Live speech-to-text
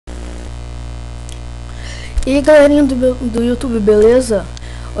E aí, galerinha do YouTube, beleza?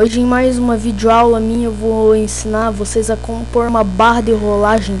 Hoje em mais uma videoaula minha eu vou ensinar vocês a compor uma barra de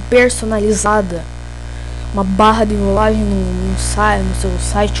rolagem personalizada. Uma barra de rolagem no seu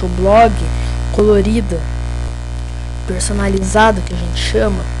site ou blog, colorida, personalizada que a gente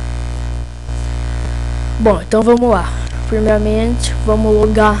chama. Bom, então vamos lá. Primeiramente, vamos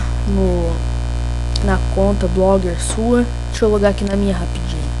logar na conta blogger sua. Deixa eu logar aqui na minha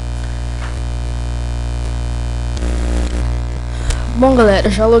rapidinho. Bom, galera,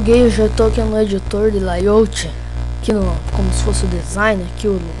 já loguei, já tô aqui no editor de layout, aqui no, como se fosse o design, aqui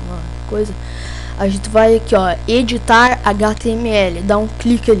uma coisa. A gente vai aqui, ó, editar HTML, dá um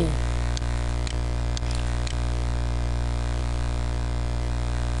clique ali.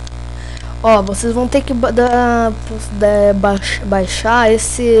 Ó, vocês vão ter que baixar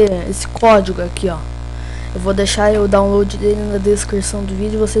esse código aqui, ó. Eu vou deixar o download dele na descrição do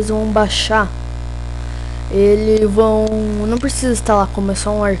vídeo, vocês vão baixar. Não precisa instalar, como é só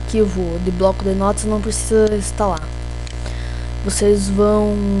um arquivo de bloco de notas, não precisa instalar. Vocês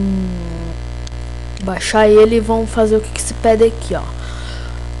vão baixar ele e vão fazer o que se pede aqui, ó.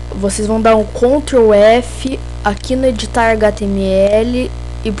 Vocês vão dar um Ctrl F aqui no editar HTML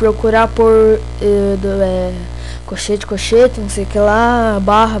e procurar por colchete, não sei o que lá,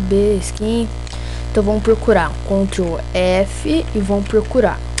 barra B, skin. Então vão procurar Ctrl F e vão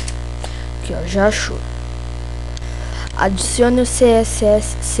procurar. Aqui, ó, já achou. Adicione o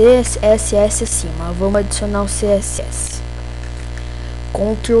CSS acima. Vamos adicionar o CSS.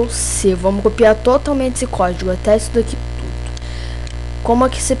 Ctrl C. Vamos copiar totalmente esse código, até isso daqui tudo. Como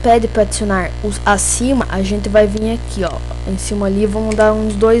aqui se pede para adicionar os acima, a gente vai vir aqui, ó, em cima ali, vamos dar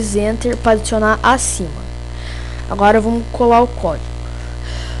uns 2 enter para adicionar acima. Agora vamos colar o código.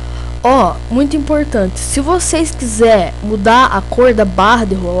 Ó, muito importante, se vocês quiserem mudar a cor da barra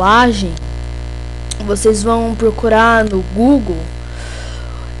de rolagem, vocês vão procurar no Google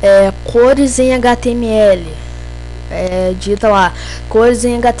cores em HTML. Digita lá cores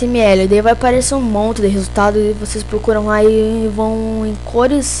em HTML, daí vai aparecer um monte de resultado e vocês procuram lá e vão em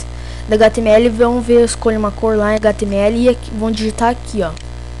cores da HTML, vão ver, escolha uma cor lá em HTML e aqui, vão digitar aqui, ó,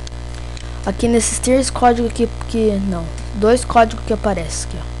 aqui nesses 3 códigos aqui, não, 2 códigos que aparecem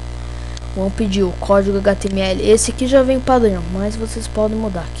aqui, ó. Vão pedir o código HTML, esse aqui já vem padrão, mas vocês podem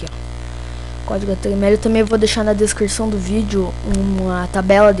mudar aqui, ó. Código HTML, também vou deixar na descrição do vídeo uma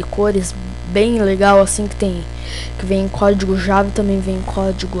tabela de cores bem legal, assim, que vem em código Java, também vem em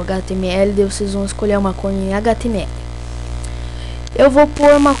código HTML, daí vocês vão escolher uma cor em HTML. Eu vou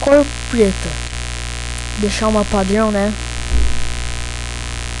pôr uma cor preta, deixar uma padrão, né?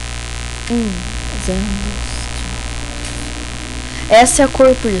 Essa é a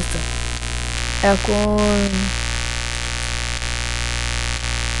cor preta, é a cor.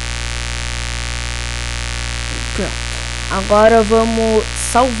 Pronto. Agora vamos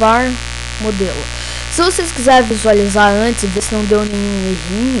salvar modelo. Se vocês quiserem visualizar antes, ver se não deu nenhum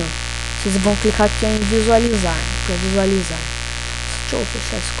errinho, vocês vão clicar aqui em visualizar, para visualizar. Deixa eu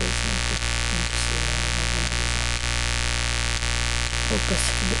fechar as coisas aqui. Não precisa. Opa,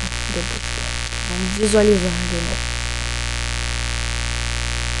 esse aqui deu certo. Vamos visualizar de novo.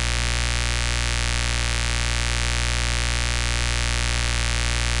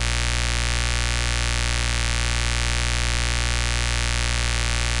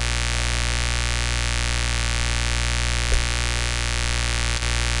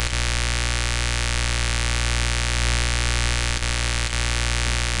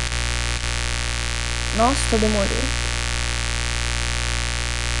 Nossa, tá demorando.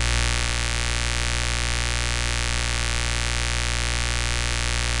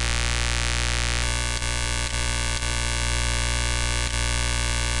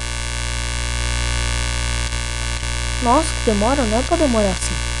 Nossa, que demora, não é pra demorar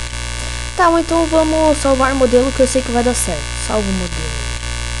assim. Tá, então vamos salvar o modelo que eu sei que vai dar certo. Salva o modelo.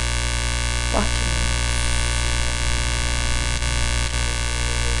 Ótimo.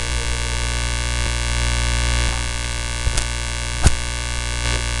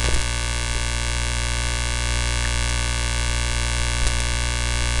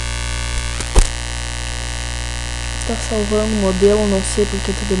 Tá salvando o modelo, não sei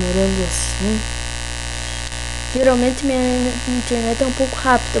porque tá demorando assim. Geralmente minha internet é um pouco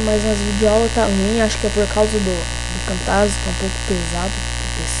rápida, mas nas videoaulas tá ruim, acho que é por causa do Camtasia, que é um pouco pesado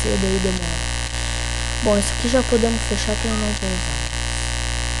do PC, daí demora. Bom, isso aqui já podemos fechar que eu não vou usar.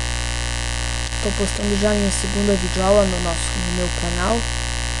 Tô postando já minha segunda videoaula no meu canal.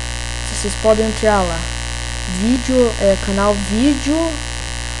 Vocês podem entrar lá. Canal Vídeo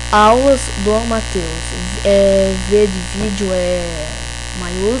Aulas do Matheus. V de vídeo é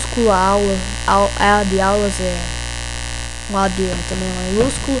maiúsculo, a de aulas o AD também é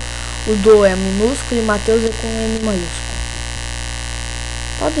maiúsculo, o do é minúsculo e Matheus é com M maiúsculo.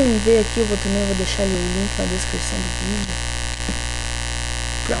 Podem ver aqui, eu também vou deixar ali o link na descrição do vídeo.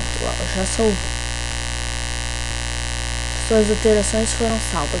 Pronto, ó, já salvou. Suas alterações foram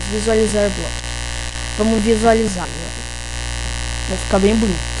salvas. Visualizar bloco. Vamos visualizar. Vai ficar bem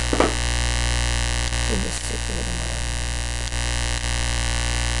bonito. Deixa eu ver se aqui vai demorar.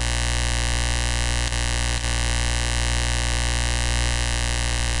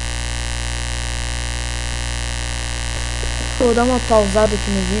 Vou dar uma pausada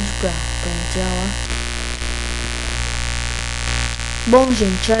aqui no vídeo pra entrar lá. Bom,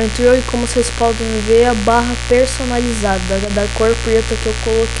 gente, já entrou e como vocês podem ver a barra personalizada da cor preta que eu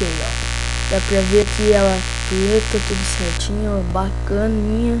coloquei, ó. Dá pra ver aqui ela preta, tudo certinho, ó,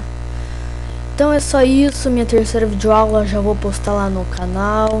 bacaninha. Então é só isso, minha terceira videoaula já vou postar lá no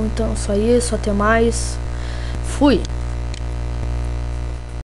canal. Então é só isso, até mais. Fui!